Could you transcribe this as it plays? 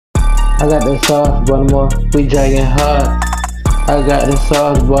I got the sauce, Baltimore, we dragging hard. I got the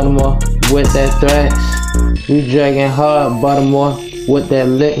sauce, Baltimore, with that thrash. We dragging hard, Baltimore, with that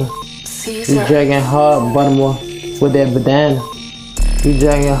liquor. We dragging hard, Baltimore, with that bandana. We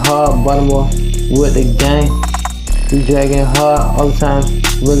dragging hard, Baltimore, with the gang. We dragging hard all the time,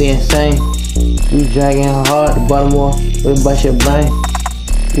 really insane. We dragging hard, Baltimore, we bust your brain.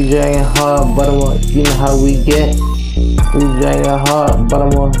 We dragging hard, Baltimore, you know how we get. We dragging hard,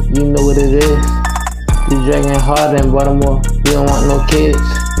 Baltimore, you know what it is. We dragging hard in Baltimore, we don't want no kids.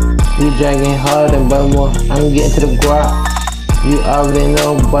 We dragging hard in Baltimore, I'm getting to the guap. You already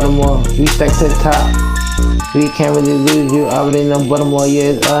know Baltimore, we stack to the top. We can't really lose, you already know Baltimore,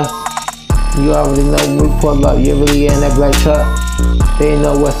 yeah, it's us. You already know we pull up, you really in that black truck. They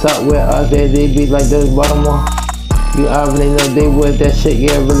know what's up with us, they be like this Baltimore. You already know they with that shit,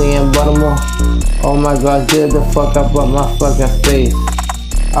 yeah, really in Baltimore. Oh my God, get the fuck up my fucking face.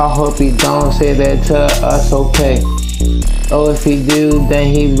 I hope he don't say that to us, okay. Oh, if he do,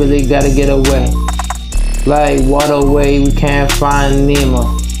 then he really gotta get away. Like waterway, we can't find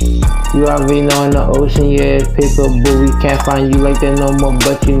Nemo. You already know in the ocean, yeah, it's peekaboo. We can't find you like that no more,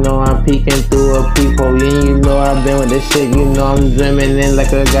 but you know I'm peeking through a peephole. Yeah, you know I've been with this shit, you know I'm zooming in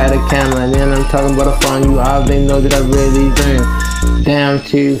like I got a camera. And then I'm talking about a phone, you already know that I really dream. Damn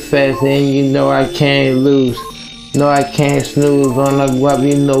too fast, and you know I can't lose. No, I can't snooze on the web,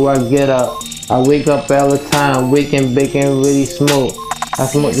 you know I get up. I wake up all the time, waking, baking really smooth. I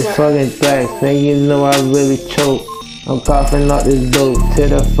smoke this fucking thrash, and you know I really choke. I'm coughing out this dope to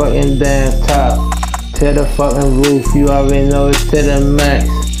the fucking damn top, to the fucking roof. You already know it's to the max.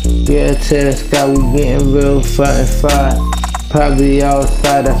 Yeah, to the sky, we getting real fucking fried. Probably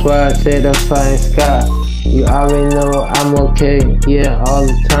outside, that's why I say the fucking sky. You already know I'm okay, yeah, all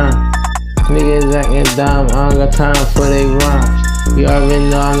the time. Niggas acting dumb, I don't got time for they rhymes. You already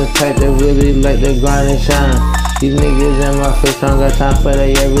know I'm the type that really like to grind and shine. These niggas in my face, I don't got time for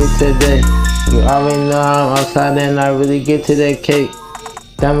they every today. You already know I'm outside and I really get to that cake.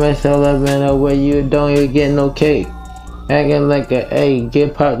 Diamonds all up in the way you don't even get no cake. Acting like a A,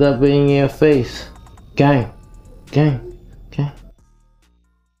 get popped up in your face. Gang, gang, gang.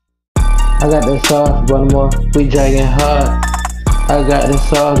 I got the sauce, Baltimore, we dragging hard. I got the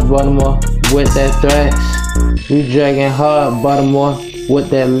sauce, Baltimore, with that thrash. We dragging hard, Baltimore, with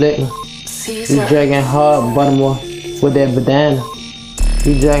that liquor. We dragging hard, Baltimore, with that bandana.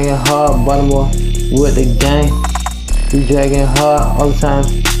 We dragging hard, Baltimore, with the gang. We dragging hard all the time,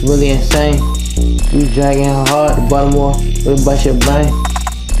 really insane. We dragging hard, Baltimore, we bust your brain.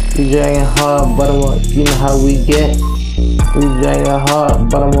 We dragging hard, Baltimore, you know how we get. We dragging hard,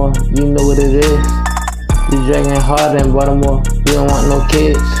 Baltimore, you know what it is. We dragging hard in Baltimore, we don't want no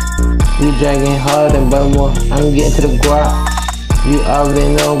kids. We dragging hard in Baltimore, I'm getting to the guap. You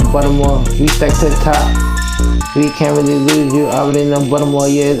already know Baltimore, we stack to the top. We can't really lose, you already know Baltimore,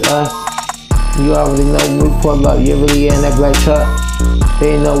 yeah, it's us. You already know we pull up, you really in that black truck.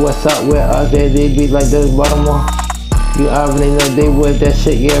 They know what's up with us, they be like this Baltimore. You already know they with that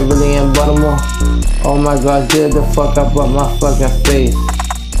shit, yeah, really in Baltimore. Oh my God, get the fuck up my fucking face.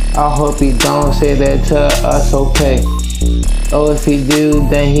 I hope he don't say that to us, okay. Oh, if he do,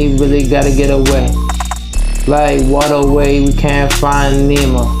 then he really gotta get away. Like waterway, we can't find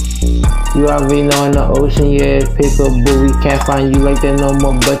Nemo. You already know in the ocean, yeah, it's peekaboo. We can't find you like that no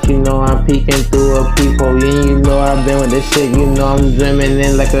more, but you know I'm peeking through a peephole. Yeah, you know I've been with this shit, you know I'm zooming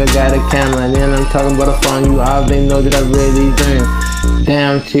in like I got a camera. And then I'm talking about a phone, you already know that I really dream.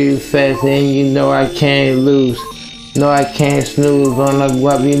 Damn too fast, and you know I can't lose. No, I can't snooze on the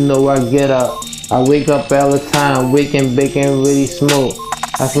web, you know I get up. I wake up all the time, waking, baking really smooth.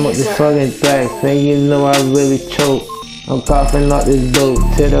 I smoke this fucking thrash, and you know I really choke. I'm coughing out this dope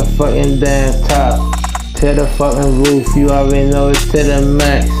to the fucking damn top, to the fucking roof. You already know it's to the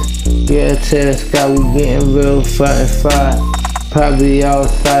max. Yeah, to the sky, we getting real fucking fried. Probably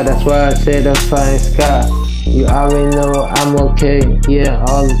outside, that's why I say the fucking sky. You already know I'm okay, yeah,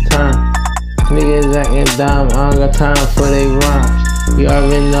 all the time. Niggas acting dumb, I don't got time for they rhymes. You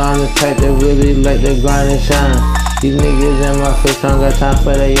already know I'm the type that really like to grind and shine. These niggas in my face, I don't got time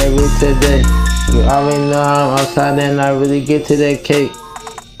for they every today. You already know I'm outside and I really get to that cake.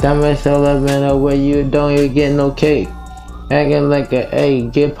 Diamonds all up in the way you don't even get no cake. Acting like a A,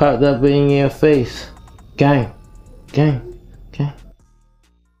 get popped up in your face. Gang, gang.